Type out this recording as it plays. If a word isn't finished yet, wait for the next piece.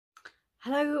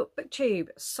Hello BookTube.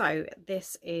 So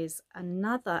this is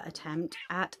another attempt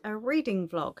at a reading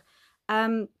vlog.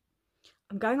 I'm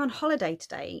going on holiday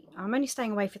today. I'm only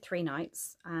staying away for 3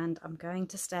 nights and I'm going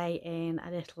to stay in a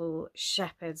little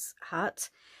shepherd's hut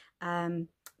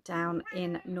down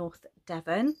in North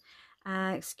Devon.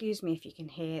 Excuse me if you can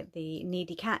hear the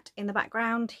needy cat in the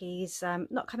background. He's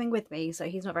not coming with me, so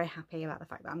he's not very happy about the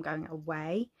fact that I'm going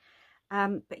away.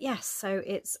 But yes, so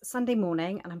it's Sunday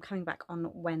morning and I'm coming back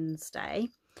on Wednesday.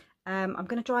 I'm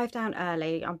going to drive down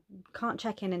early. I can't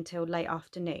check in until late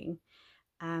afternoon,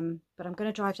 but I'm going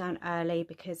to drive down early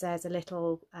because there's a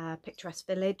little picturesque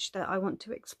village that I want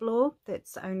to explore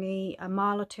that's only a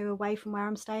mile or 2 away from where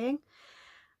I'm staying.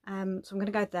 So I'm going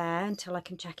to go there until I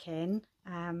can check in,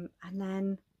 and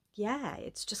then yeah,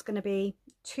 it's just going to be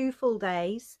 2 full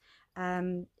days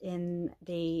in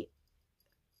the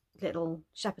little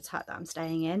shepherd's hut that I'm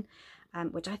staying in,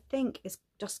 which I think is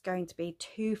just going to be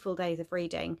 2 full days of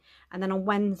reading. And then on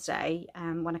Wednesday,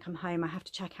 when I come home, I have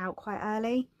to check out quite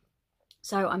early,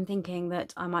 so I'm thinking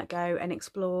that I might go and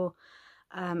explore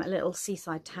a little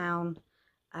seaside town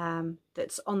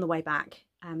that's on the way back,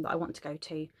 that I want to go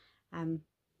to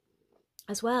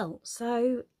as well.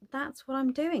 So that's what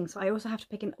I'm doing. So I also have to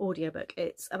pick an audiobook.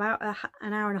 It's about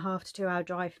an hour and a half to 2 hour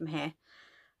drive from here.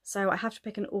 So I have to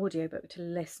pick an audiobook to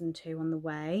listen to on the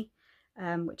way,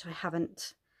 which I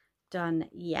haven't done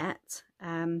yet.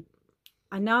 I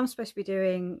know I'm supposed to be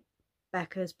doing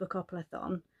Becca's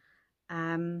Bookopoly-thon,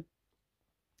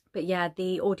 but yeah,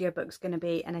 the audiobook's going to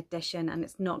be an addition and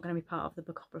it's not going to be part of the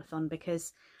Bookopoly-thon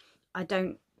because I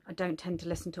don't tend to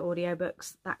listen to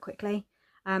audiobooks that quickly.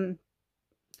 But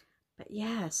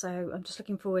yeah, so I'm just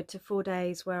looking forward to 4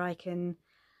 days where I can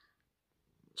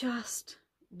just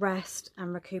rest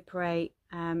and recuperate.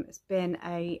 It's been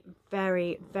a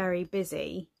very, very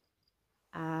busy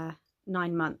 9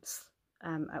 months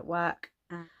at work.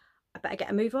 I better get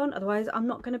a move on, otherwise I'm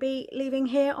not going to be leaving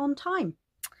here on time.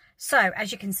 So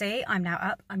as you can see, I'm now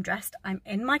up, I'm dressed, I'm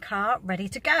in my car ready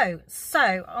to go.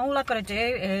 So all I've got to do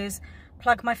is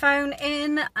plug my phone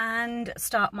in and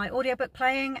start my audiobook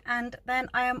playing, and then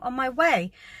I am on my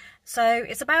way. So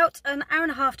it's about an hour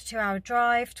and a half to 2 hour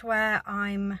drive to where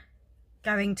I'm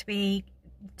going to be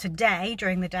today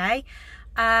during the day,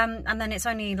 and then it's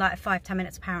only like 5-10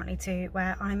 minutes apparently to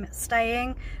where I'm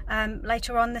staying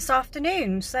later on this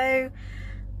afternoon. So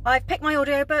I've picked my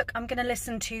audiobook. I'm going to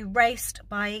listen to Raced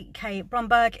by Kay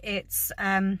Bromberg. It's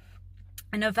a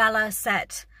novella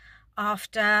set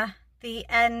after the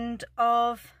end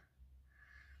of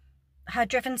her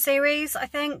Driven series, I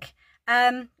think.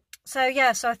 So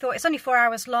yeah, so I thought it's only 4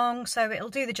 hours long, so it'll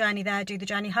do the journey there, do the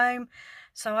journey home.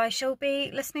 So I shall be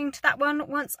listening to that one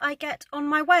once I get on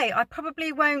my way. I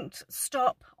probably won't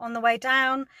stop on the way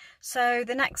down, so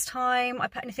the next time I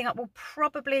put anything up will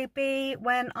probably be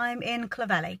when I'm in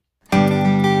Clovelly.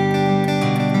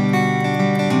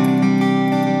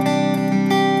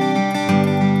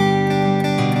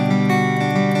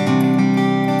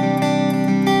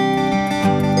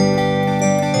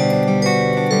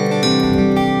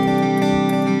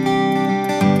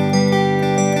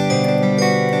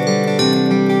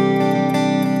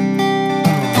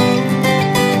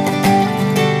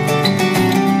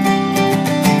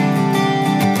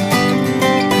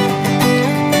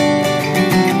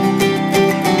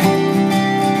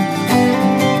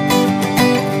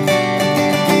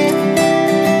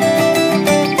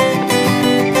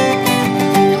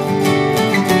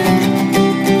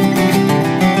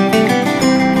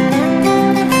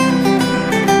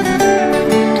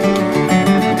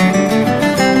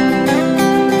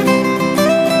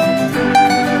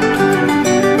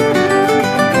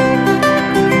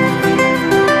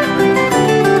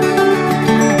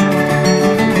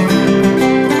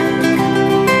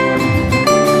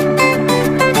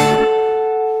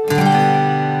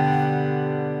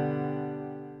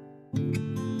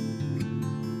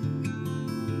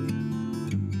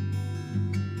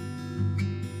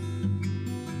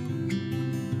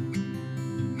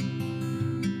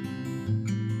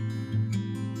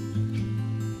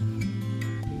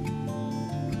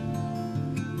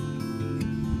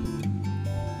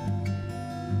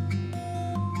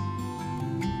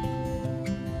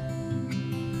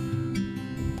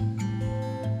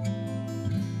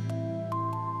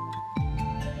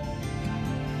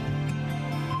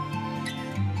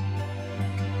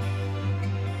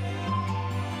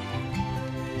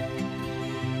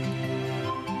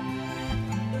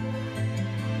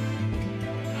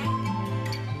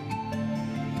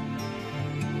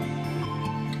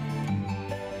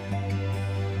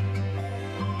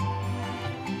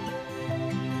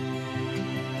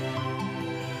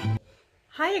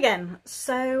 Hi again.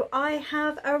 So I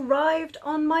have arrived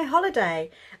on my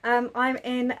holiday. I'm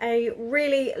in a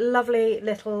really lovely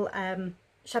little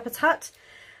shepherd's hut.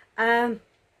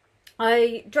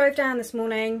 I drove down this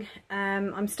morning.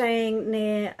 I'm staying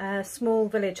near a small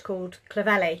village called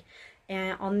Clovelly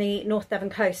on the North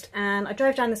Devon coast, and I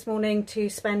drove down this morning to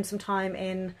spend some time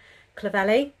in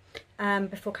Clovelly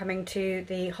before coming to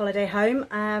the holiday home.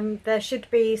 There should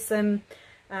be some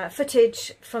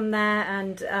footage from there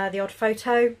and the odd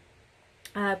photo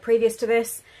previous to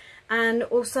this, and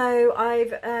also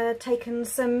I've taken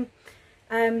some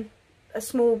a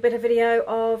small bit of video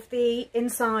of the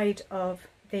inside of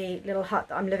the little hut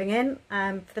that I'm living in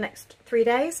for the next 3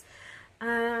 days,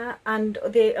 and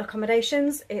the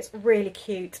accommodations. It's really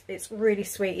cute, it's really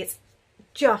sweet, it's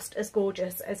just as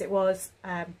gorgeous as it was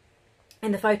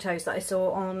in the photos that I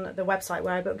saw on the website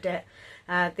where I booked it.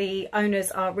 The owners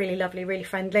are really lovely, really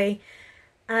friendly.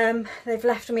 They've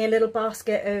left me a little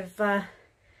basket of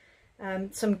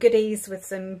some goodies with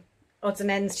some odds and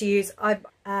ends to use.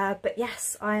 But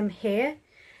yes, I'm here.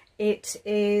 It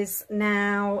is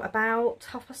now about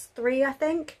 3:30, I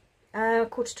think,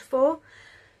 3:45.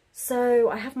 So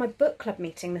I have my book club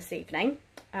meeting this evening.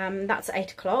 That's at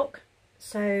 8 o'clock.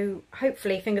 So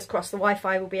hopefully, fingers crossed, the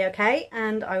Wi-Fi will be okay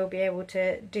and I will be able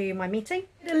to do my meeting.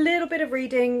 A little bit of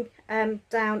reading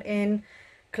down in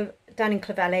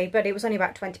Clovelly, but it was only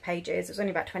about 20 pages. It was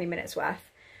only about 20 minutes worth.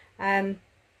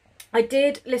 I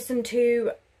did listen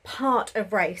to part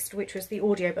of Raced, which was the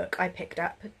audiobook I picked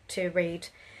up to read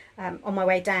on my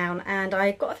way down, and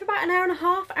I got through about an hour and a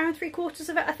half, hour and 3/4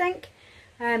 of it, I think.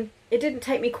 It didn't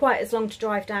take me quite as long to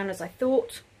drive down as I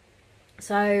thought,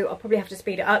 so I'll probably have to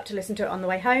speed it up to listen to it on the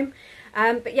way home.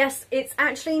 But yes, it's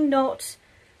actually not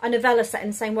a novella set in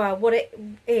the same world. What it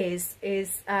is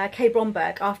Kay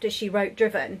Bromberg, after she wrote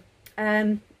Driven,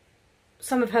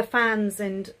 some of her fans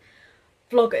and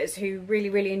vloggers who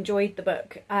really enjoyed the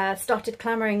book started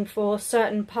clamouring for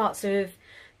certain parts of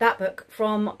that book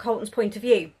from Colton's point of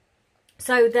view.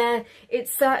 So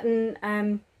it's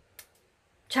certain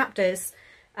chapters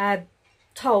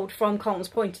told from Colton's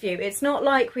point of view. It's not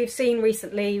like we've seen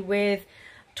recently with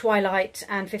Twilight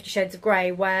and 50 Shades of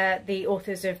Grey, where the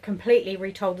authors have completely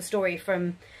retold the story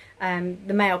from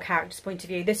the male character's point of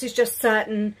view. This is just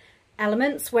certain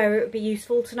elements where it would be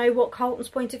useful to know what Colton's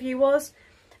point of view was.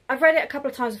 I've read it a couple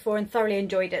of times before and thoroughly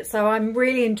enjoyed it, so I'm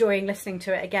really enjoying listening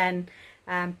to it again.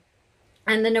 And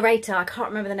the narrator, I can't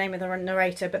remember the name of the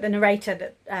narrator, but the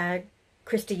narrator that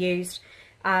Christy used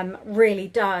really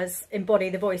does embody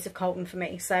the voice of Colton for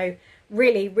me. So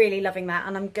really loving that,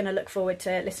 and I'm going to look forward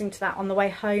to listening to that on the way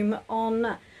home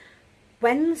on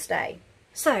Wednesday.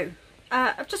 So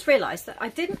I've just realised that I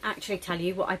didn't actually tell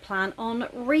you what I plan on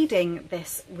reading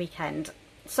this weekend.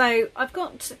 So I've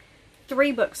got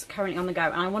 3 books currently on the go,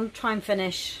 and I want to try and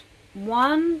finish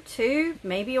 1, 2,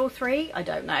 maybe all 3, I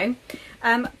don't know.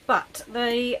 But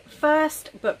the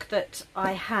first book that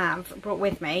I have brought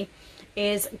with me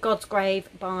is God's Grave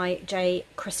by J.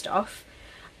 Christoph.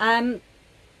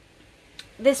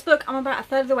 This book, I'm about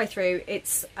 1/3 of the way through.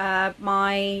 It's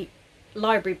my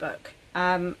library book,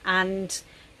 and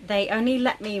they only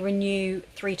let me renew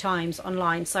 3 times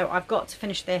online, so I've got to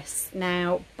finish this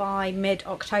now by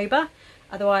mid-October.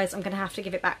 Otherwise, I'm going to have to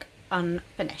give it back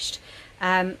unfinished.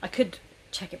 I could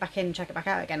check it back in, check it back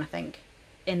out again, I think,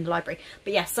 in the library.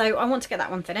 But yeah, so I want to get that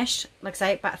one finished. Like I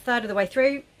say, about 1/3 of the way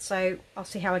through, so I'll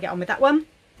see how I get on with that one.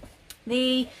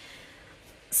 The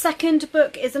second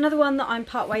book is another one that I'm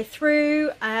part way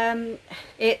through.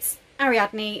 It's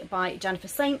Ariadne by Jennifer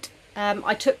Saint.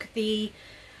 I took the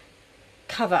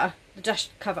cover, the dash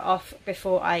cover off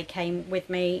before I came with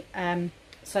me,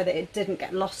 so that it didn't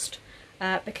get lost.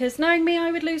 Because knowing me,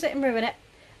 I would lose it and ruin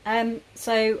it.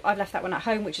 So I've left that one at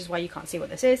home, which is why you can't see what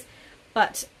this is.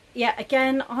 But yeah,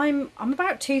 again, I'm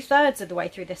about 2/3 of the way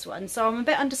through this one, so I'm a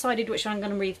bit undecided which one I'm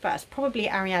going to read first. Probably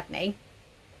Ariadne.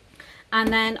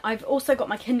 And then I've also got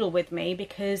my Kindle with me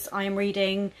because I am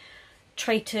reading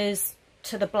Traitors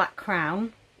to the Black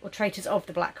Crown, or Traitors of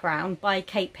the Black Crown by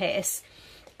Kate Pearce,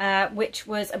 which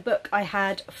was a book I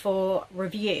had for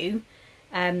review,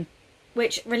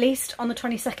 which released on the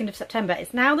 22nd of September.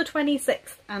 It's now the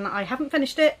 26th and I haven't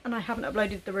finished it and I haven't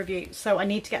uploaded the review, so I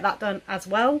need to get that done as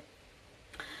well.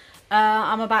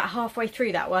 I'm about halfway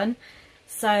through that one,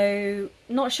 so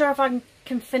not sure if I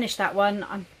can finish that one.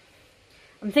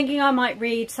 I'm thinking I might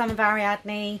read some of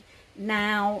Ariadne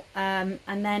now, and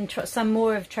then some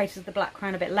more of Traitors of the Black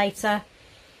Crown a bit later.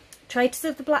 Traitors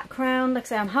of the Black Crown, like I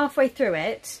say, I'm halfway through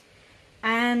it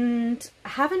and I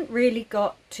haven't really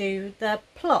got to the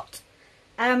plot.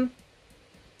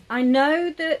 I know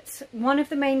that one of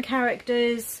the main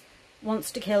characters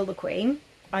wants to kill the Queen,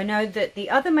 I know that the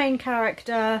other main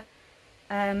character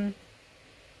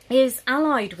is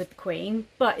allied with the Queen,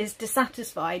 but is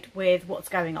dissatisfied with what's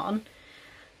going on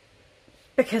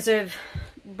because of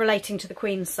relating to the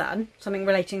Queen's son, something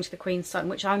relating to the Queen's son,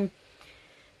 which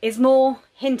is more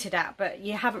hinted at, but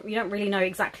you don't really know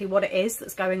exactly what it is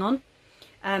that's going on,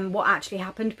 what actually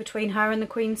happened between her and the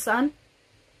Queen's son.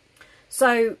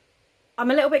 So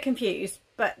I'm a little bit confused,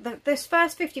 but this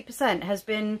first 50% has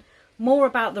been more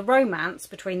about the romance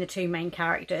between the two main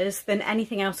characters than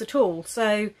anything else at all.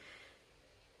 So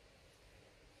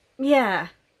yeah,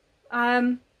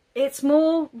 it's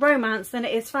more romance than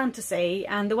it is fantasy,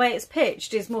 and the way it's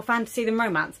pitched is more fantasy than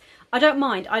romance. I don't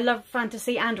mind. I love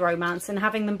fantasy and romance, and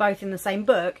having them both in the same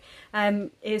book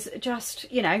is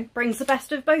just, you know, brings the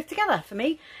best of both together for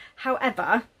me.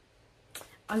 However,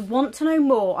 I want to know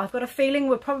more. I've got a feeling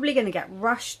we're probably going to get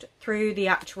rushed through the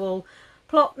actual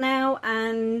plot now,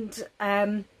 and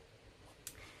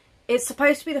it's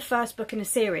supposed to be the first book in a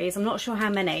series. I'm not sure how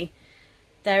many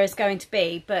there is going to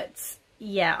be, but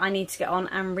yeah, I need to get on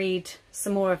and read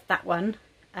some more of that one.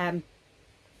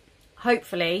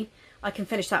 Hopefully I can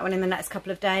finish that one in the next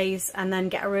couple of days and then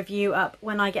get a review up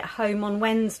when I get home on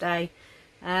Wednesday.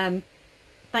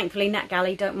 Thankfully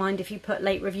NetGalley don't mind if you put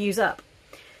late reviews up.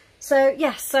 So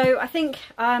yes, so I think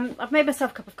I've made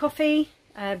myself a cup of coffee,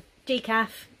 decaf,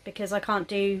 because I can't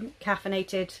do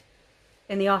caffeinated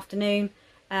in the afternoon.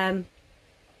 So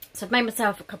I've made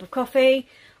myself a cup of coffee.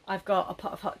 I've got a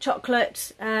pot of hot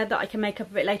chocolate that I can make up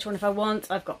a bit later on if I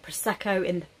want. I've got Prosecco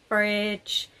in the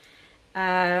fridge.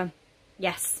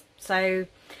 Yes, so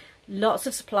lots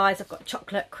of supplies. I've got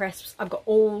chocolate crisps. I've got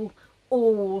all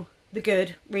the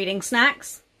good reading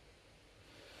snacks.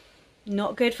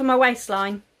 Not good for my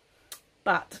waistline,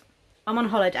 but I'm on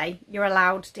holiday. You're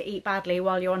allowed to eat badly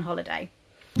while you're on holiday.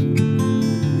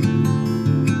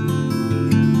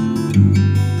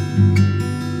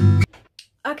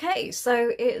 Okay,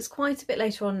 so it's quite a bit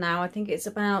later on now. I think it's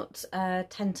about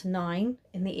 10 to 9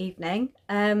 in the evening.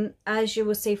 As you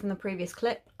will see from the previous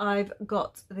clip, I've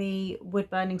got the wood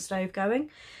burning stove going.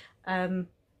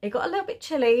 It got a little bit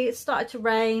chilly. It started to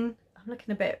rain. I'm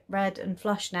looking a bit red and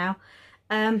flushed now.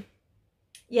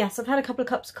 Yes, I've had a couple of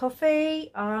cups of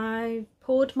coffee. I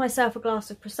poured myself a glass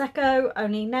of Prosecco,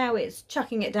 only now it's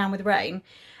chucking it down with rain.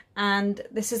 And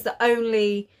this is the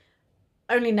only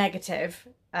negative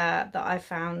that I've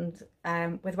found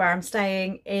with where I'm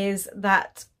staying, is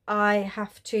that I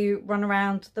have to run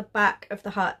around the back of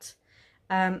the hut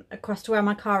across to where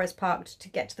my car is parked to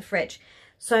get to the fridge.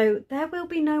 So there will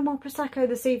be no more Prosecco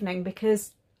this evening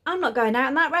because I'm not going out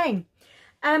in that rain.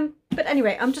 But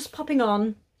anyway, I'm just popping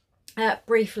on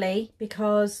briefly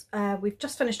because we've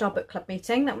just finished our book club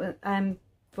meeting that was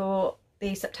for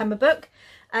the September book.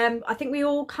 I think we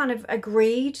all kind of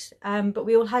agreed, but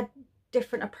we all had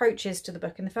different approaches to the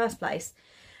book in the first place.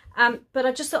 But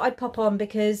I just thought I'd pop on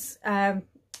because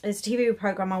there's a TV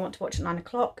programme I want to watch at 9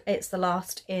 o'clock. It's the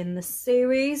last in the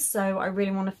series, so I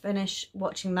really want to finish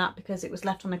watching that because it was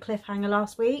left on a cliffhanger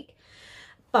last week.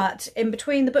 But in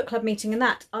between the book club meeting and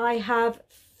that, I have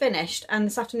finished, and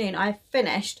this afternoon I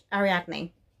finished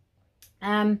Ariadne.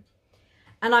 And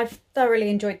I've thoroughly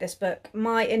enjoyed this book.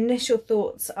 My initial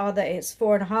thoughts are that it's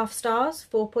 4.5 stars,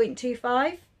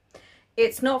 4.25.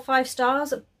 It's not 5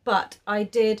 stars, but I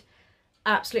did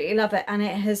absolutely love it, and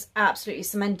it has absolutely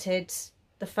cemented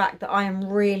the fact that I am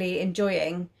really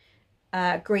enjoying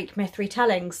Greek myth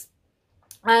retellings.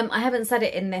 I haven't said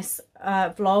it in this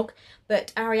vlog,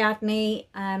 but Ariadne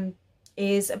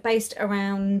is based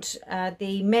around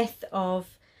the myth of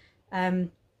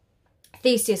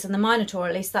Theseus and the Minotaur.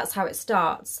 At least that's how it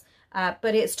starts.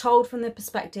 But it's told from the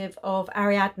perspective of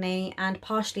Ariadne and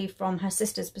partially from her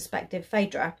sister's perspective,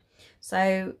 Phaedra.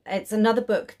 So it's another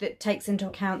book that takes into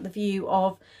account the view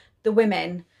of the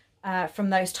women from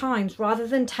those times, rather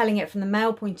than telling it from the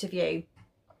male point of view.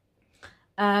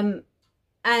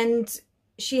 And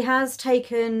she has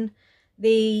taken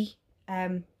the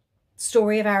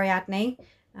story of Ariadne,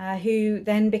 who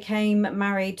then became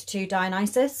married to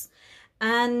Dionysus,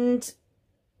 and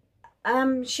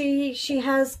she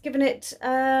has given it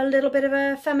a little bit of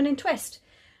a feminine twist.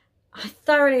 I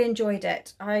thoroughly enjoyed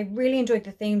it. I really enjoyed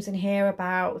the themes in here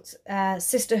about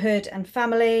sisterhood and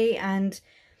family, and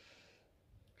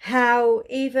how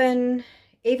even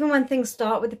when things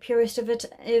start with the purest of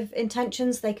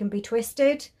intentions, they can be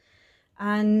twisted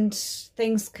and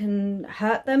things can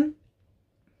hurt them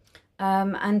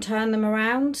and turn them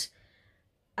around.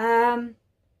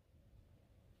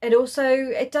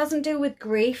 It doesn't deal with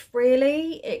grief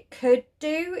really. It could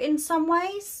do in some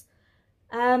ways.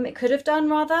 It could have done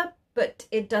rather, but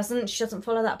it doesn't. She doesn't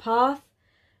follow that path.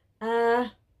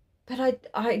 but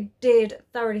I did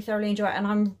thoroughly enjoy it, and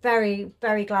I'm very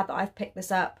glad that I've picked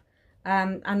this up,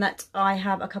 and that I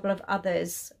have a couple of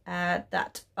others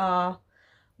that are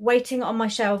waiting on my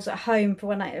shelves at home for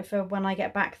when I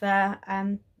get back there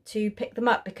to pick them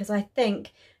up, because I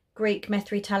think Greek myth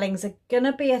retellings are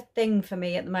gonna be a thing for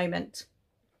me at the moment.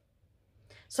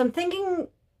 So I'm thinking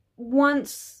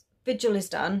once Vigil is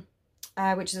done,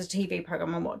 which is a TV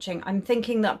program I'm watching, I'm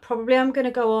thinking that probably I'm going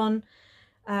to go on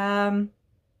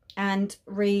and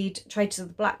read Traitors of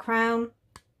the Black Crown,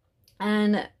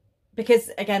 and because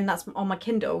again that's on my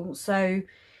Kindle, so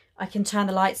I can turn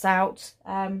the lights out.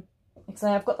 So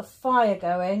I've got the fire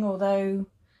going, although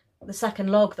the second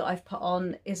log that I've put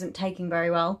on isn't taking very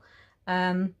well.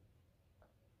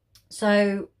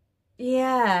 So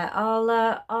yeah,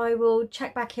 I will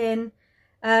check back in.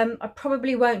 I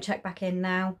probably won't check back in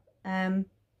now.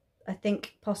 I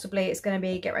think possibly it's going to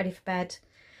be get ready for bed,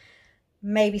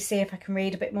 maybe see if I can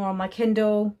read a bit more on my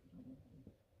Kindle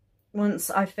once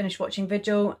I've finished watching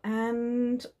Vigil,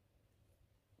 and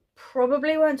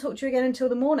probably won't talk to you again until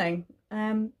the morning.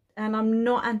 And I'm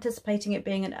not anticipating it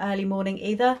being an early morning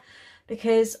either,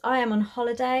 because I am on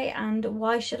holiday, and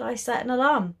why should I set an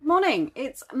alarm? Morning,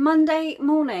 it's Monday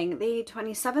morning, the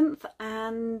 27th,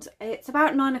 and it's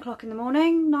about 9 o'clock in the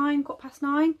morning,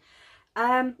 9:15.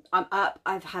 I'm up,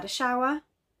 I've had a shower,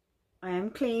 I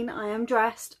am clean, I am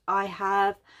dressed, I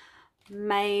have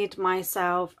made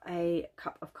myself a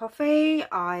cup of coffee,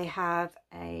 I have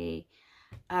a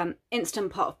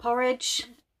instant pot of porridge.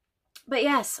 But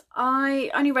yes,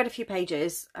 I only read a few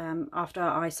pages after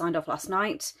I signed off last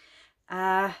night.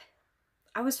 I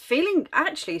was feeling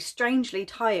actually strangely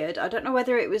tired. I don't know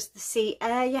whether it was the sea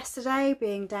air yesterday,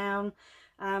 being down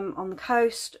on the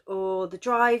coast, or the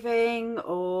driving,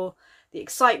 or the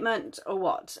excitement, or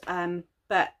what.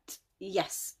 But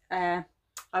yes, I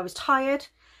was tired,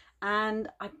 and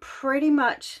I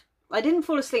didn't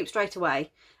fall asleep straight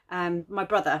away. My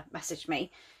brother messaged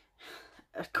me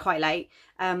quite late,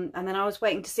 and then I was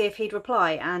waiting to see if he'd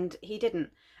reply, and he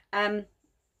didn't.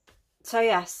 So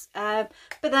yes, but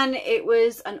then it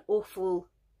was an awful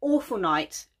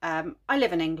night. I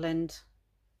live in England,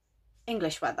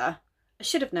 English weather, I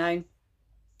should have known.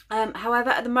 However,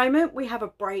 at the moment we have a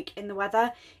break in the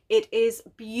weather. It is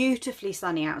beautifully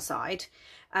sunny outside.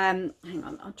 Hang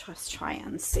on, I'll just try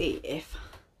and see if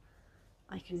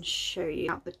I can show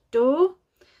you out the door.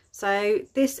 So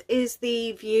this is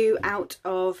the view out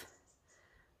of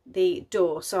the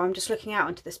door. So I'm just looking out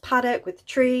onto this paddock with the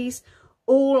trees.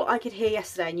 All I could hear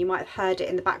yesterday, and you might have heard it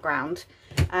in the background,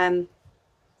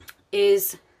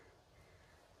 is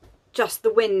just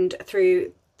the wind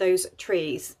through those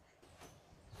trees.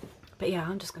 But yeah,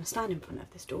 I'm just going to stand in front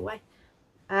of this doorway.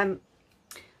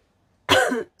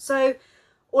 So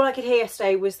all I could hear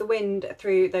yesterday was the wind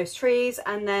through those trees,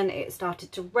 and then it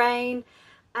started to rain,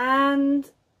 and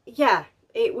yeah,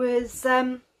 it was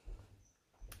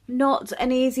not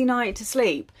an easy night to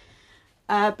sleep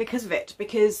because of it,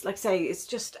 because like I say, it's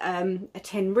just a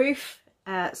tin roof,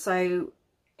 so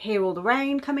hear all the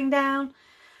rain coming down.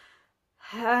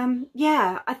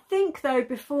 Yeah, I think though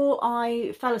before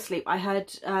I fell asleep, I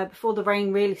heard, before the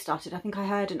rain really started, I think I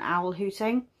heard an owl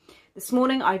hooting. This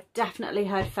morning I've definitely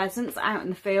heard pheasants out in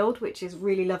the field, which is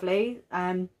really lovely.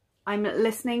 I'm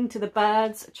listening to the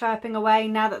birds chirping away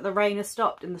now that the rain has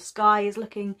stopped and the sky is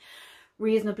looking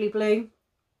reasonably blue.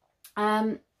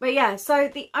 But yeah, so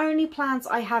the only plans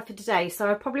I have for today, so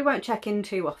I probably won't check in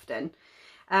too often,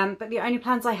 but the only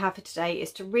plans I have for today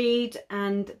is to read,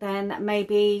 and then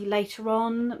maybe later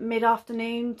on,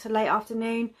 mid-afternoon to late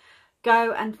afternoon,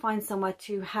 go and find somewhere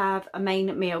to have a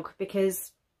main meal,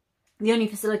 because the only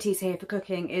facilities here for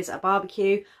cooking is a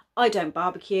barbecue. I don't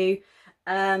barbecue.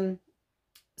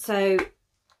 So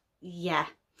yeah,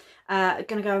 I'm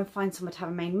gonna go and find somewhere to have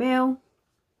a main meal.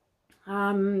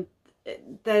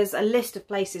 There's a list of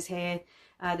places here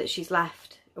that she's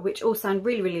left, which all sound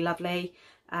really lovely.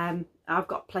 I've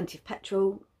got plenty of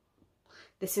petrol.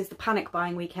 This is the panic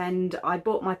buying weekend. I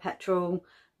bought my petrol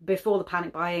before the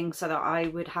panic buying so that I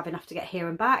would have enough to get here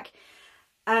and back.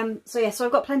 So yeah, so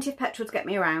I've got plenty of petrol to get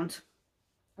me around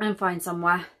and find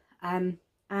somewhere, and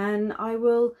I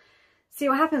will see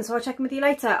what happens. So I'll check in with you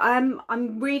later.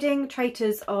 I'm reading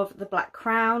Traitors of the Black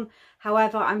Crown.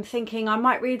 However, I'm thinking I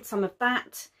might read some of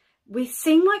that. We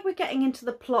seem like we're getting into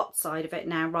the plot side of it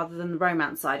now rather than the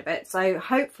romance side of it. So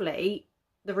hopefully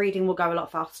the reading will go a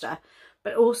lot faster.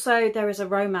 But also there is a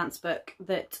romance book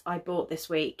that I bought this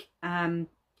week.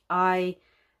 I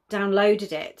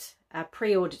downloaded it,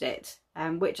 pre-ordered it,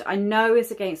 which I know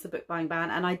is against the book buying ban.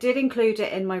 And I did include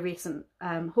it in my recent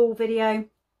haul video.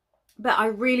 But I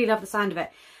really love the sound of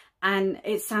it. and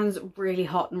it sounds really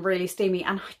hot and really steamy,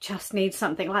 and I just need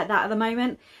something like that at the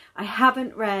moment. I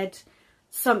haven't read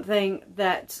something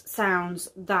that sounds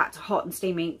that hot and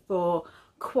steamy for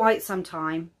quite some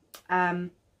time,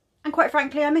 and quite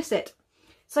frankly I miss it.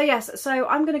 So yes, so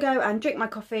I'm going to go and drink my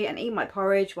coffee and eat my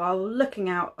porridge while looking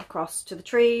out across to the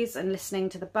trees and listening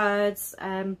to the birds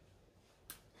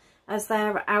as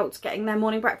they're out getting their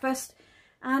morning breakfast,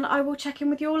 and I will check in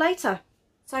with you all later.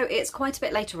 So it's quite a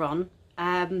bit later on.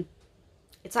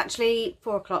 It's actually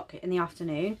 4 o'clock in the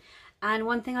afternoon, and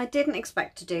one thing I didn't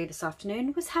expect to do this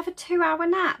afternoon was have a 2-hour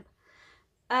nap.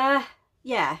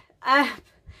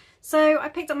 So I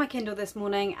picked up my Kindle this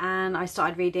morning and I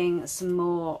started reading some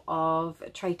more of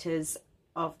Traitors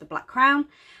of the Black Crown,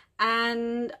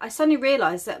 and I suddenly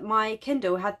realised that my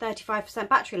Kindle had 35%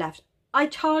 battery left. I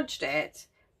charged it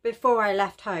before I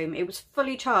left home. It was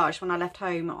fully charged when I left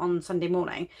home on Sunday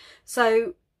morning.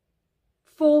 So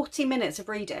 40 minutes of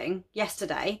reading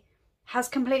yesterday has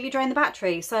completely drained the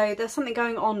battery. So there's something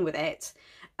going on with it,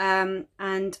 and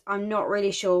I'm not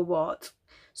really sure what.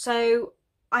 So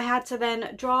I had to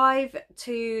then drive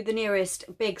to the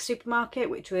nearest big supermarket,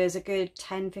 which was a good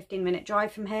 10-15 minute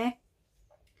drive from here,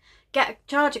 get a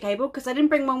charger cable because I didn't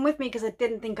bring one with me because I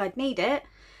didn't think I'd need it,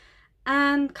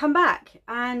 and come back.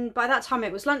 And by that time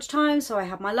it was lunchtime, so I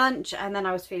had my lunch, and then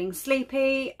I was feeling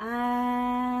sleepy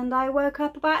and I woke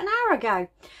up about an hour ago.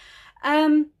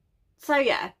 So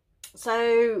yeah,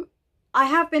 so I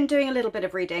have been doing a little bit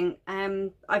of reading.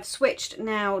 I've switched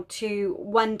now to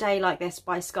One Day Like This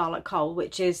by Scarlett Cole,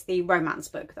 which is the romance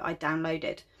book that I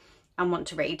downloaded and want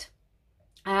to read,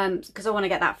 because I want to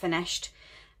get that finished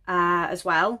as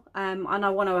well, and I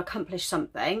want to accomplish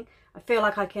something. I feel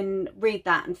like I can read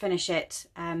that and finish it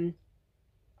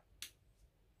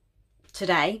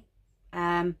today,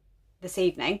 this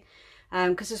evening,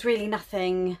 because there's really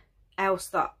nothing else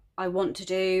that I want to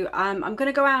do. I'm going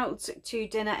to go out to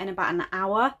dinner in about an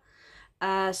hour,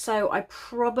 so I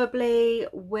probably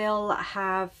will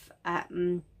have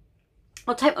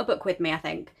I'll take my book with me. I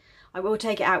think I will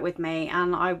take it out with me,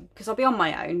 and because I'll be on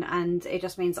my own, and it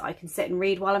just means that I can sit and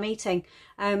read while I'm eating.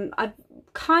 I've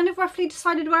kind of roughly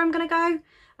decided where I'm going to go.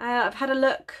 I've had a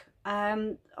look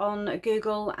on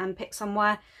Google and picked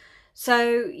somewhere.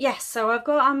 So yes, so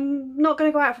I'm not going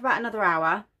to go out for about another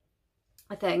hour,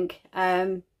 I think.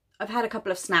 I've had a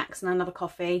couple of snacks and another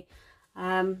coffee,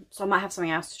 so I might have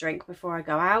something else to drink before I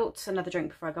go out, another drink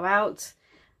before I go out,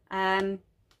 and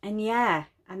yeah,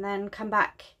 and then come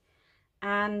back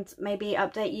and maybe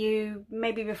update you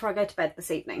maybe before I go to bed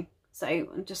this evening.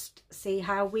 So just see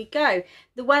how we go.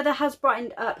 The weather has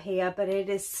brightened up here, but it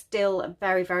is still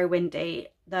very, very windy,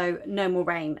 though no more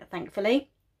rain, thankfully.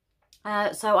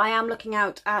 So I am looking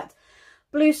out at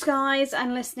blue skies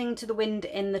and listening to the wind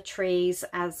in the trees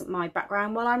as my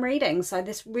background while I'm reading. So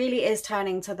this really is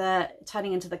turning into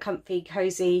the comfy,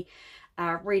 cozy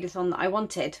readathon that I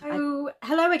wanted. So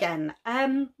hello again.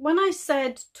 When I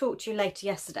said talk to you later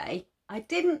yesterday, I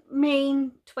didn't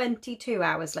mean 22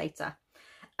 hours later.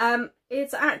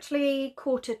 It's actually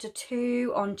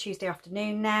 1:45 on Tuesday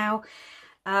afternoon now.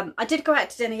 I did go out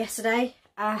to dinner yesterday.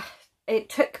 It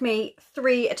took me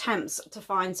 3 attempts to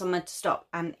find somewhere to stop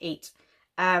and eat.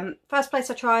 First place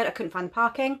I tried, I couldn't find the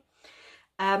parking.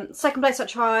 Second place I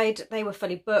tried, they were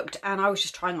fully booked, and I was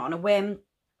just trying it on a whim.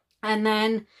 And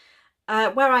then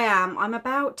where I am, I'm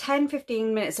about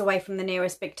 10-15 minutes away from the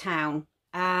nearest big town.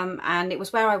 And it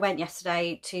was where I went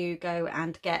yesterday to go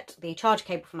and get the charge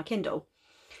cable for my Kindle.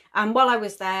 And while I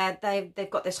was there, they've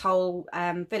got this whole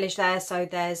village there. So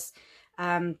there's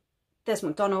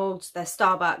McDonald's, there's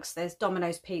Starbucks, there's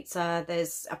Domino's Pizza,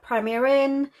 there's a Premier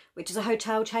Inn, which is a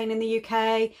hotel chain in the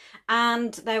UK,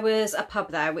 and there was a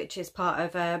pub there, which is part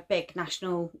of a big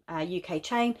national UK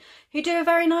chain, who do a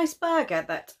very nice burger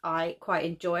that I quite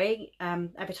enjoy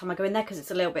every time I go in there, because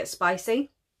it's a little bit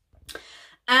spicy.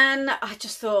 And I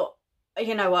just thought,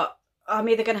 you know what, I'm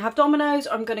either going to have Domino's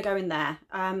or I'm going to go in there.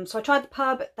 So I tried the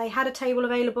pub. They had a table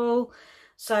available,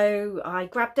 so I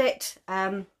grabbed it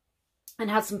and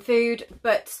had some food.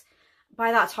 But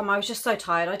by that time I was just so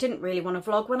tired. I didn't really want to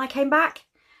vlog when I came back,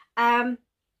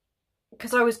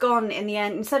 because I was gone in the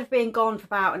end. Instead of being gone for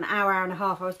about an hour, hour and a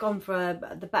half, I was gone for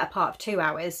the better part of 2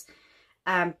 hours.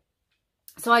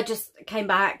 So I just came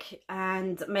back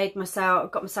and got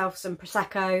myself some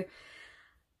Prosecco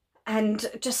and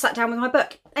just sat down with my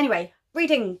book. Anyway,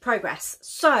 reading progress.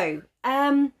 So,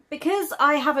 because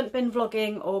I haven't been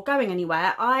vlogging or going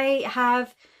anywhere, I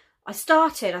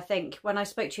started, I think, when I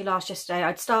spoke to you last yesterday,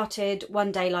 I'd started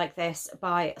One Day Like This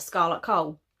by Scarlett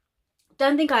Cole.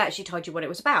 Don't think I actually told you what it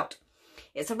was about.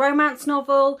 It's a romance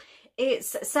novel.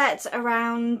 It's set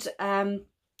around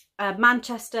a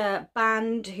Manchester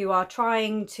band who are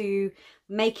trying to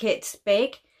make it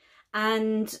big,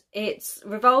 and it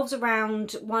revolves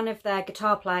around one of their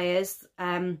guitar players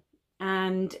and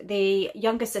the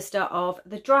younger sister of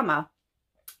the drummer,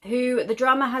 who the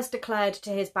drummer has declared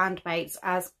to his bandmates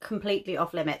as completely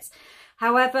off limits.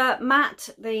 However, Matt,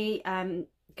 the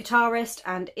guitarist,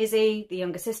 and Izzy, the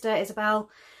younger sister, Isabel,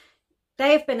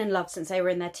 they've been in love since they were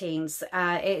in their teens.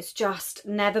 It's just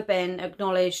never been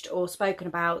acknowledged or spoken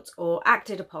about or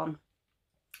acted upon.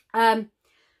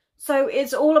 So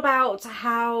it's all about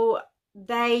how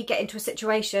they get into a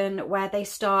situation where they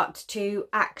start to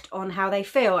act on how they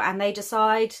feel, and they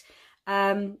decide,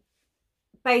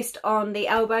 based on the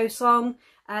Elbow song,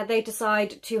 they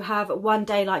decide to have one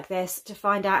day like this to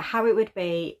find out how it would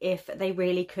be if they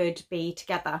really could be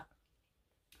together.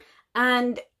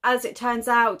 And as it turns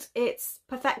out, it's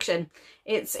perfection.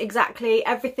 It's exactly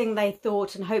everything they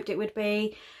thought and hoped it would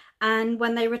be. And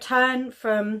when they return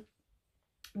from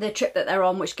the trip that they're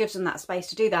on, which gives them that space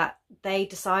to do that, they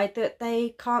decide that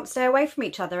they can't stay away from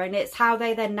each other. And it's how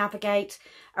they then navigate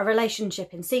a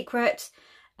relationship in secret,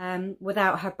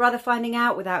 without her brother finding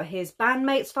out, without his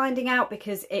bandmates finding out,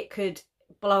 because it could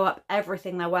blow up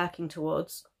everything they're working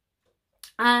towards.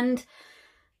 And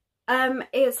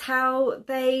it's how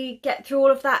they get through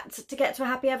all of that to get to a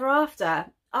happy ever after.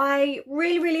 I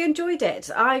really, really enjoyed it.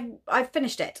 I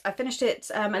finished it. I finished it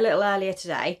a little earlier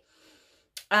today.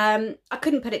 I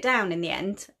couldn't put it down in the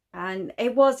end, and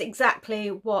it was exactly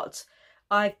what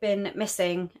I've been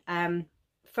missing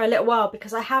for a little while,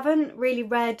 because I haven't really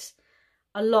read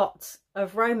a lot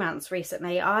of romance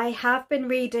recently. I have been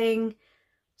reading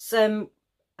some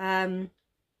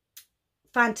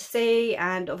fantasy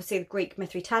and obviously the Greek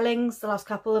myth retellings, the last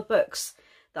couple of books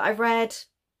that I've read.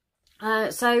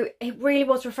 So it really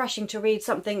was refreshing to read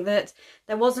something that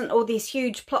there wasn't all these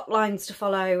huge plot lines to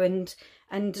follow and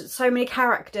so many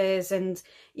characters, and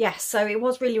yes, so it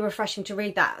was really refreshing to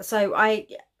read that. So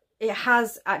it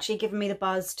has actually given me the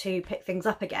buzz to pick things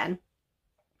up again,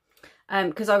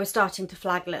 because I was starting to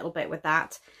flag a little bit with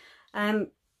that.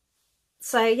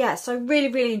 So yeah, so really,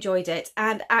 really enjoyed it.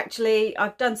 And actually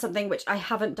I've done something which I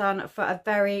haven't done for a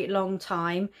very long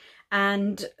time,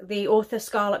 and the author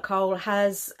Scarlett Cole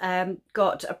has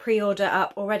got a pre-order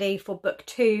up already for book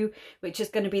 2, which is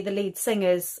going to be the lead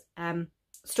singer's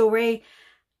story,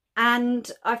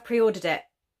 and I've pre-ordered it.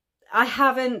 I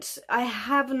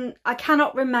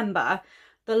cannot remember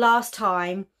the last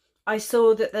time I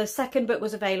saw that the second book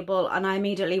was available and I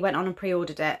immediately went on and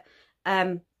pre-ordered it.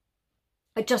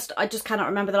 I just cannot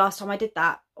remember the last time I did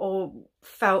that or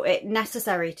felt it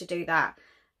necessary to do that.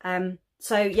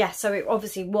 So yeah, so it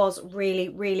obviously was really,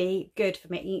 really good for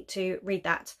me to read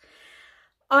that.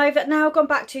 I've now gone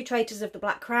back to Traitors of the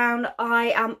Black Crown.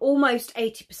 I am almost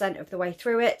 80% of the way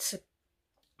through it.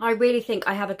 I really think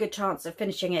I have a good chance of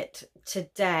finishing it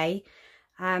today.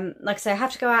 Like I say, I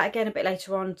have to go out again a bit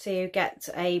later on to get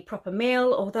a proper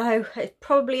meal, although it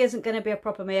probably isn't going to be a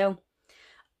proper meal.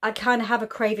 I kind of have a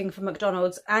craving for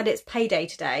McDonald's, and it's payday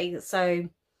today, so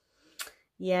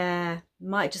yeah,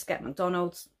 might just get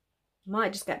McDonald's.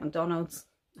 Might just get McDonald's.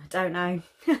 I don't know.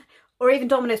 Or even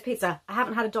Domino's Pizza. I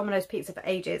haven't had a Domino's Pizza for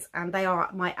ages, and they are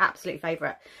my absolute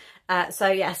favourite. So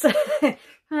yes,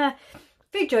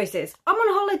 food choices. I'm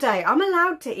on holiday. I'm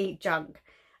allowed to eat junk.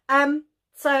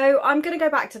 So I'm going to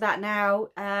go back to that now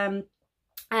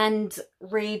and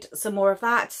read some more of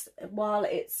that while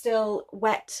it's still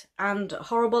wet and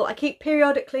horrible. I keep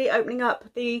periodically opening up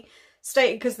the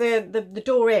because the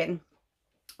door in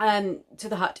to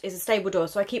the hut is a stable door,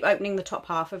 so I keep opening the top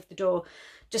half of the door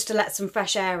just to let some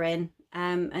fresh air in,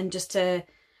 and just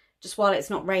while it's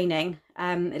not raining,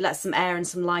 it lets some air and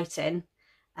some light in.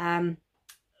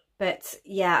 But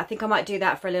yeah, I think I might do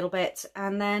that for a little bit,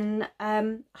 and then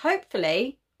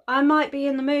hopefully I might be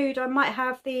in the mood. I might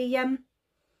have the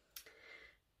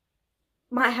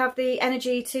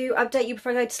energy to update you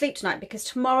before I go to sleep tonight, because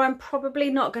tomorrow I'm probably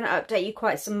not going to update you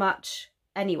quite so much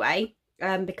anyway,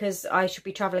 because I should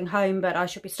be travelling home, but I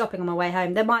should be stopping on my way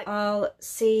home. I'll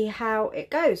see how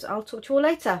it goes. I'll talk to you all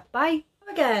later. Bye.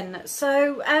 Again.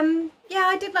 So yeah,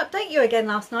 I didn't update you again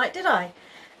last night, did I?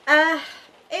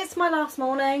 It's my last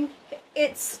morning.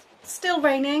 It's still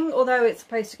raining, although it's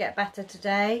supposed to get better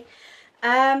today.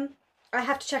 I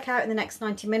have to check out in the next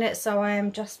 90 minutes, so I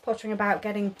am just pottering about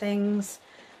getting things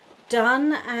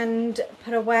done and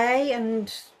put away,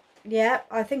 and yeah,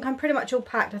 I think I'm pretty much all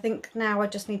packed. I think now I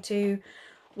just need to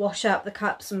wash up the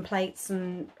cups and plates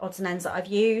and odds and ends that I've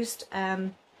used,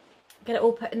 get it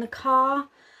all put in the car.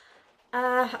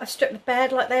 I've stripped the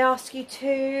bed like they ask you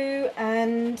to,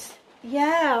 and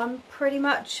yeah, I'm pretty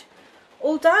much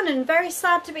all done and very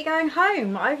sad to be going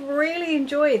home. I've really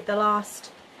enjoyed the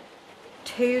last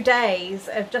 2 days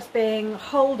of just being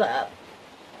holed up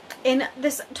in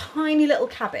this tiny little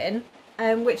cabin,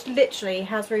 which literally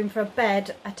has room for a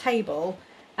bed, a table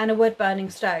and a wood burning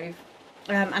stove,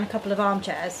 and a couple of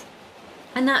armchairs,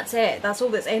 and that's it. That's all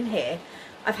that's in here.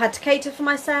 I've had to cater for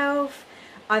myself,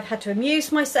 I've had to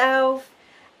amuse myself,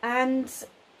 and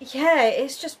yeah,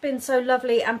 it's just been so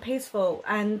lovely and peaceful.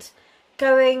 And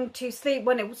going to sleep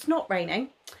when it was not raining,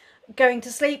 going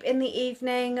to sleep in the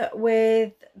evening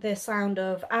with the sound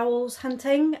of owls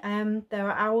hunting. There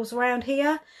are owls around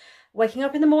here. Waking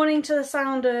up in the morning to the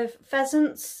sound of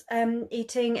pheasants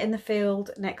eating in the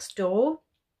field next door.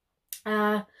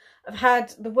 I've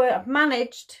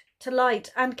managed to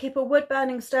light and keep a wood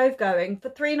burning stove going for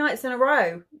 3 nights in a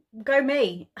row. Go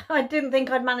me. I didn't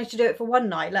think I'd manage to do it for 1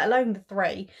 night, let alone the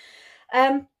 3.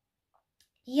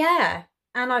 Yeah,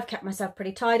 and I've kept myself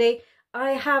pretty tidy.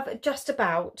 I have just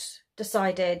about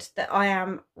decided that I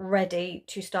am ready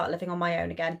to start living on my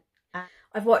own again.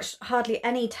 I've watched hardly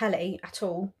any telly at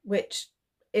all, which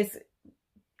is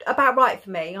about right for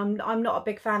me. I'm not a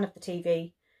big fan of the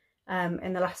TV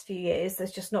in the last few years.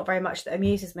 There's just not very much that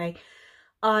amuses me.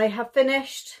 I have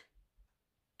finished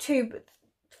 3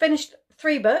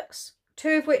 books, 2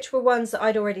 of which were ones that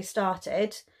I'd already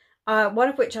started. One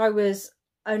of which I was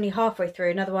only halfway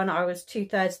through, another one I was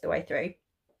 2/3 of the way through,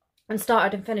 and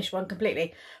started and finished one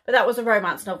completely. But that was a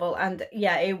romance novel, and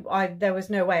yeah, there was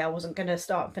no way I wasn't going to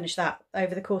start and finish that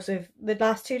over the course of the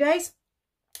last 2 days.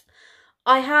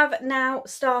 I have now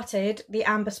started The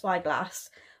Amber Spyglass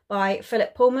by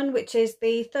Philip Pullman, which is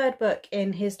the 3rd book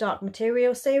in his Dark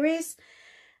Material series.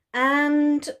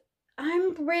 And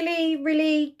I'm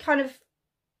really kind of,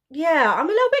 yeah, I'm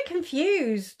a little bit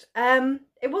confused.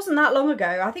 It wasn't that long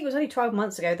ago. I think it was only 12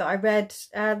 months ago that I read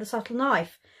The Subtle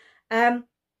Knife.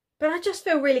 But I just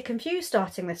feel really confused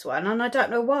starting this one, and I don't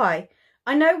know why.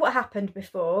 I know what happened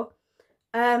before.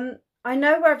 I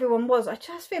know where everyone was. I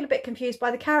just feel a bit confused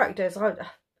by the characters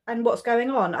and what's going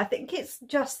on. I think it's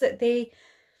just that the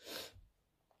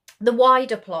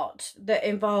wider plot that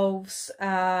involves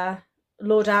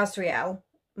Lord Asriel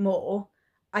more,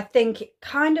 I think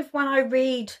kind of when I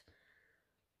read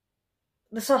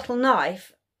The Subtle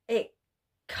Knife, it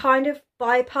kind of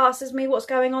bypasses me what's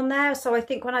going on there. So I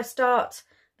think when I start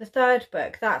the 3rd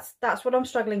book, that's what I'm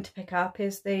struggling to pick up,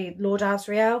 is the Lord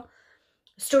Asriel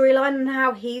storyline and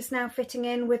how he's now fitting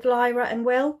in with Lyra and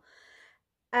Will.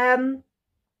 But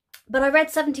I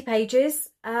read 70 pages.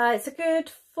 It's a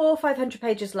good 400 or 500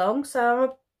 pages long, so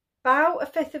I'm about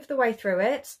 1/5 of the way through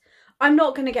it. I'm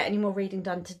not going to get any more reading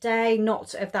done today,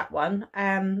 not of that one.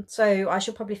 So I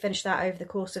shall probably finish that over the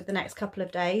course of the next couple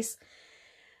of days.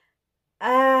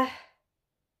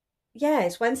 Yeah,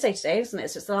 it's Wednesday today, isn't it?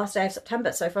 So it's the last day of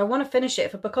September. So if I want to finish it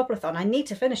for Bookopoly-thon, I need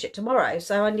to finish it tomorrow.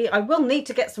 So I will need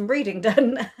to get some reading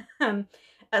done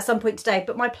at some point today.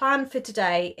 But my plan for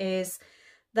today is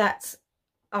that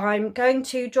I'm going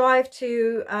to drive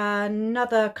to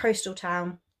another coastal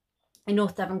town in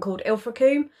North Devon called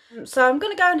Ilfracombe. So I'm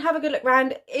going to go and have a good look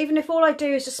around, even if all I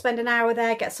do is just spend an hour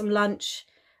there, get some lunch.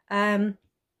 But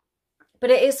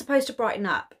it is supposed to brighten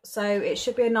up, so it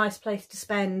should be a nice place to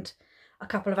spend a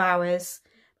couple of hours.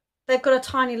 They've got a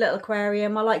tiny little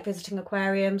aquarium. I like visiting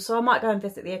aquariums, so I might go and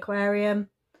visit the aquarium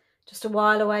just a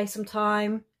while away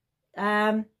sometime.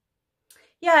 Yeah,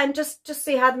 and just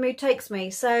see how the mood takes me.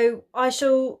 So I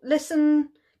shall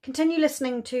continue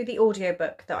listening to the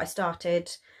audiobook that I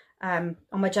started on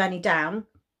my journey down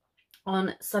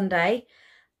on Sunday.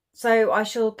 So I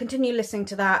shall continue listening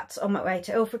to that on my way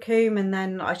to Ilfracombe, and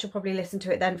then I shall probably listen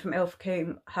to it then from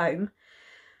Ilfracombe home.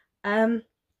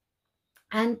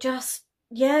 And just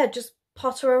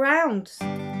potter around.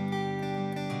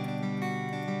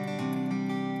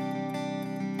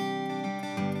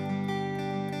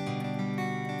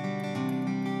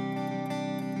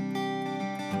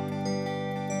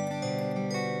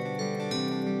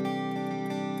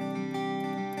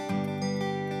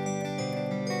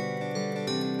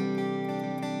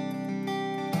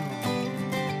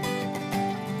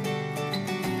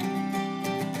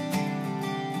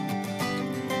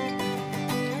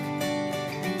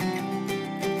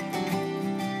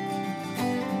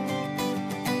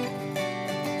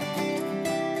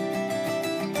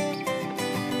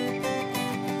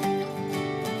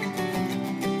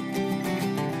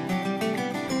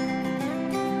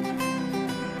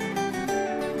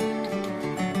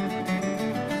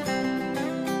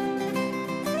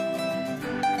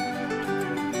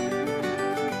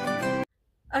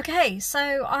 Okay,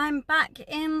 so I'm back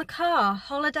in the car.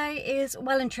 Holiday is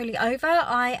well and truly over.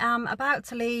 I am about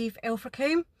to leave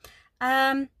Ilfracombe.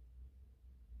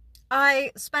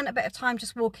 I spent a bit of time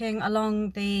just walking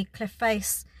along the cliff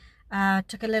face,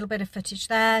 took a little bit of footage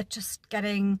there, just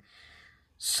getting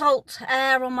salt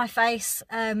air on my face.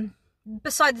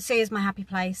 Beside the sea is my happy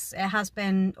place. It has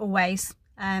been always.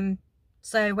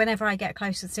 So whenever I get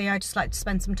close to the sea, I just like to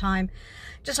spend some time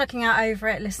just looking out over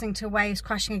it, listening to waves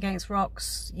crashing against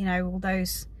rocks, you know, all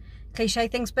those cliche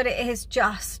things, but it is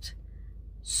just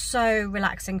so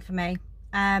relaxing for me.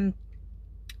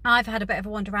 I've had a bit of a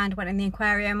wander around, went in the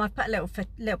aquarium. I've put a little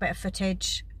bit of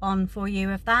footage on for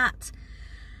you of that.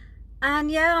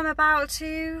 And yeah, I'm about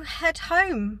to head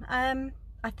home.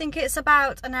 I think it's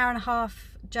about an hour and a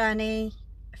half journey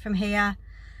from here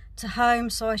to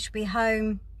home, so I should be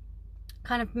home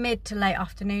kind of mid to late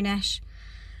afternoonish.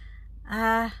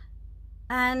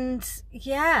 And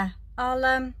yeah,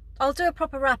 I'll do a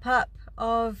proper wrap up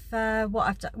of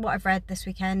what I've read this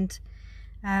weekend.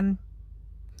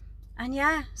 And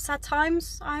yeah, sad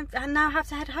times. I now have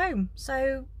to head home.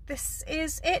 So this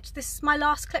is it. This is my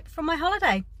last clip from my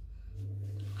holiday.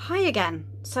 Hi again.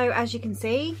 So as you can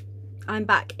see, I'm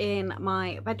back in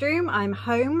my bedroom. I'm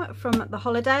home from the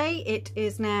holiday. It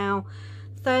is now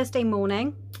Thursday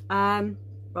morning. Well,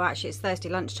 actually it's Thursday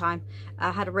lunchtime. I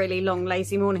had a really long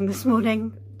lazy morning this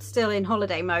morning. Still in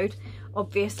holiday mode,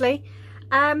 obviously.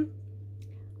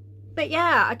 But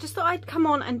yeah, I just thought I'd come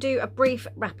on and do a brief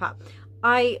wrap up.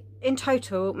 I in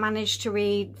total managed to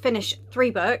finish 3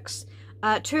 books.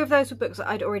 2 of those were books that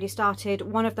I'd already started.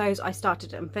 One of those I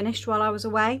started and finished while I was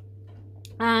away.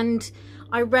 And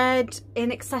I read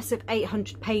in excess of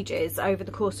 800 pages over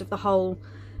the course of the whole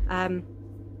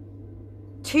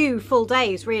 2 full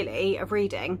days really of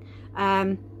reading.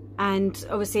 And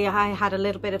obviously I had a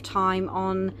little bit of time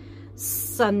on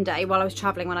Sunday while I was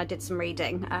travelling when I did some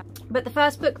reading. But the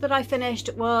first book that I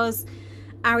finished was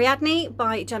Ariadne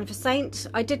by Jennifer Saint.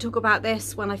 I did talk about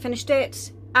this when I finished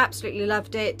it. Absolutely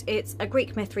loved it. It's a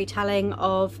Greek myth retelling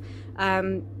of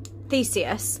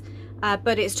Theseus,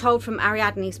 but it's told from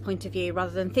Ariadne's point of view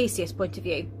rather than Theseus' point of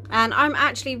view. And I'm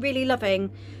actually really loving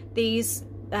these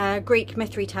Greek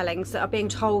myth retellings that are being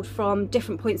told from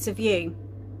different points of view,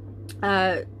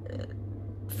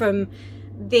 from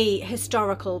the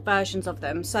historical versions of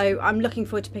them. So I'm looking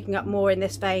forward to picking up more in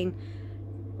this vein,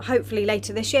 hopefully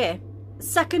later this year.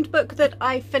 Second book that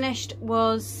I finished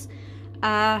was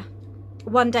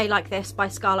One Day Like This by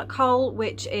Scarlett Cole,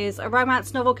 which is a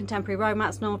romance novel, contemporary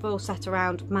romance novel set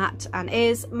around Matt and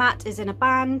Iz. Matt is in a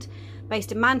band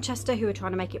based in Manchester who are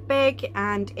trying to make it big,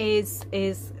 and Iz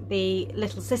is the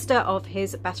little sister of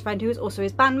his best friend who is also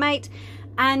his bandmate,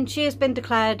 and she has been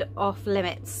declared off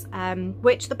limits,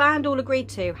 which the band all agreed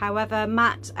to. However,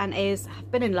 Matt and Iz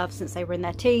have been in love since they were in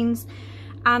their teens,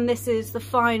 and this is the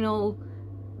final.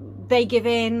 They give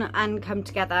in and come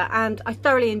together, and I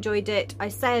thoroughly enjoyed it. I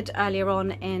said earlier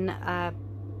on in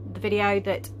the video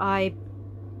that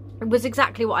it was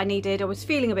exactly what I needed. I was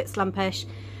feeling a bit slumpish,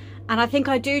 and I think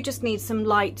I do just need some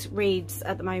light reads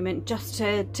at the moment just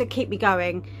to keep me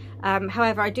going.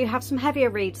 However, I do have some heavier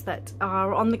reads that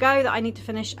are on the go that I need to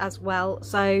finish as well,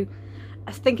 so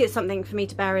I think it's something for me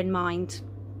to bear in mind.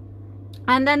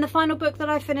 And then the final book that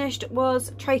I finished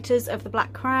was Traitors of the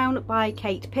Black Crown by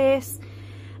Kate Pearce.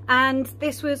 And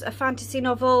this was a fantasy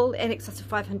novel in excess of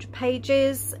 500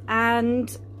 pages.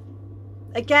 And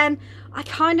again, I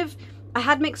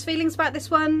had mixed feelings about this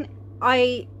one.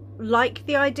 I like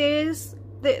the ideas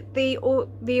that the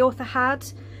author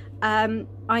had. I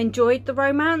enjoyed the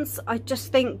romance. I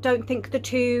just don't think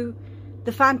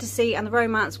the fantasy and the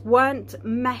romance weren't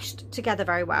meshed together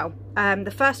very well.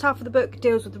 The first half of the book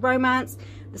deals with the romance.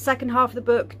 The second half of the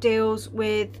book deals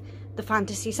with the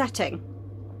fantasy setting.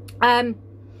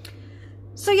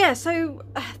 So yeah,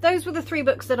 those were the 3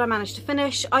 books that I managed to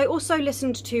finish. I also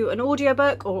listened to an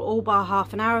audiobook, or all bar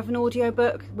half an hour of an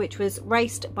audiobook, which was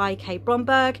Raced by Kay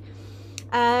Bromberg.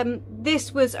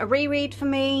 This was a reread for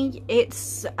me.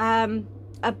 It's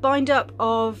a bind up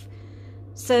of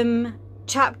some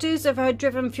chapters of her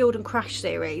Driven, Fueled and Crash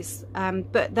series,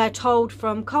 but they're told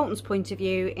from Colton's point of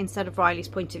view instead of Riley's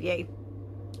point of view.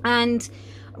 And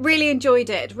really enjoyed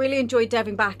it. Really enjoyed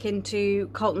delving back into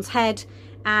Colton's head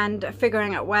and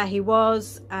figuring out where he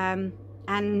was,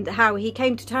 and how he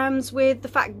came to terms with the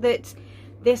fact that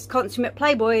this consummate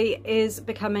playboy is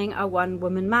becoming a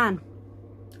one-woman man.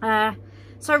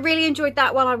 So I really enjoyed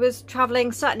that while I was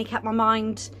travelling. Certainly kept my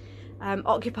mind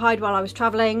occupied while I was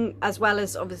travelling, as well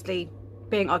as obviously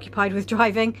being occupied with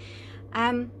driving.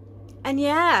 And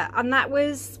yeah, and that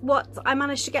was what I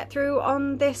managed to get through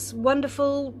on this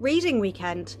wonderful reading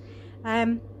weekend.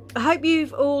 I hope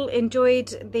you've all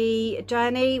enjoyed the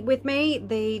journey with me,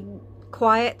 the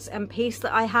quiet and peace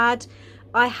that I had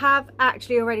I have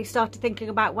actually already started thinking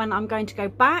about when I'm going to go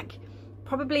back,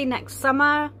 probably next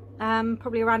summer,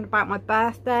 probably around about my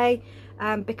birthday,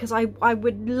 because I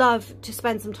would love to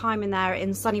spend some time in there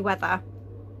in sunny weather,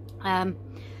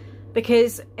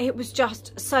 because it was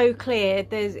just so clear.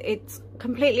 It's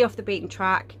completely off the beaten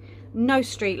track, no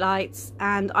street lights,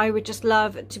 and I would just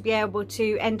love to be able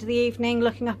to end the evening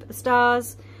looking up at the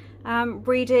stars,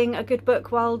 reading a good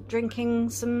book while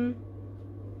drinking some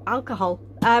alcohol.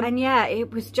 And yeah,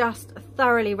 it was just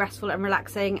thoroughly restful and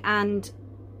relaxing. And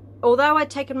although I'd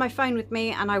taken my phone with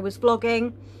me and I was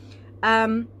vlogging,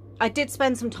 I did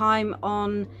spend some time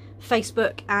on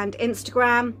Facebook and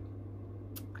Instagram,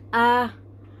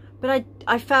 but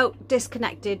I felt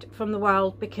disconnected from the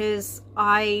world, because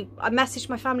I messaged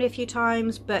my family a few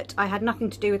times, but I had nothing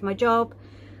to do with my job,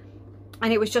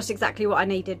 and it was just exactly what I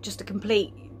needed, just a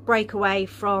complete break away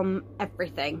from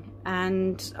everything.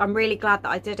 And I'm really glad that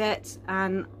I did it,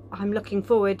 and I'm looking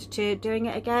forward to doing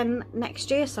it again next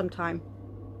year sometime.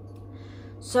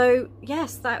 So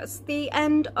yes, that's the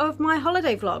end of my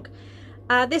holiday vlog.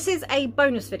 This is a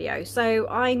bonus video, so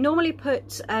I normally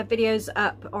put videos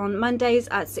up on Mondays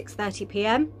at 6:30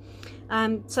 p.m.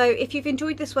 So if you've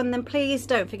enjoyed this one, then please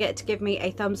don't forget to give me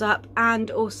a thumbs up,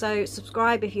 and also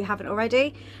subscribe if you haven't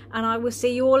already, and I will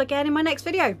see you all again in my next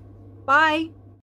video. Bye!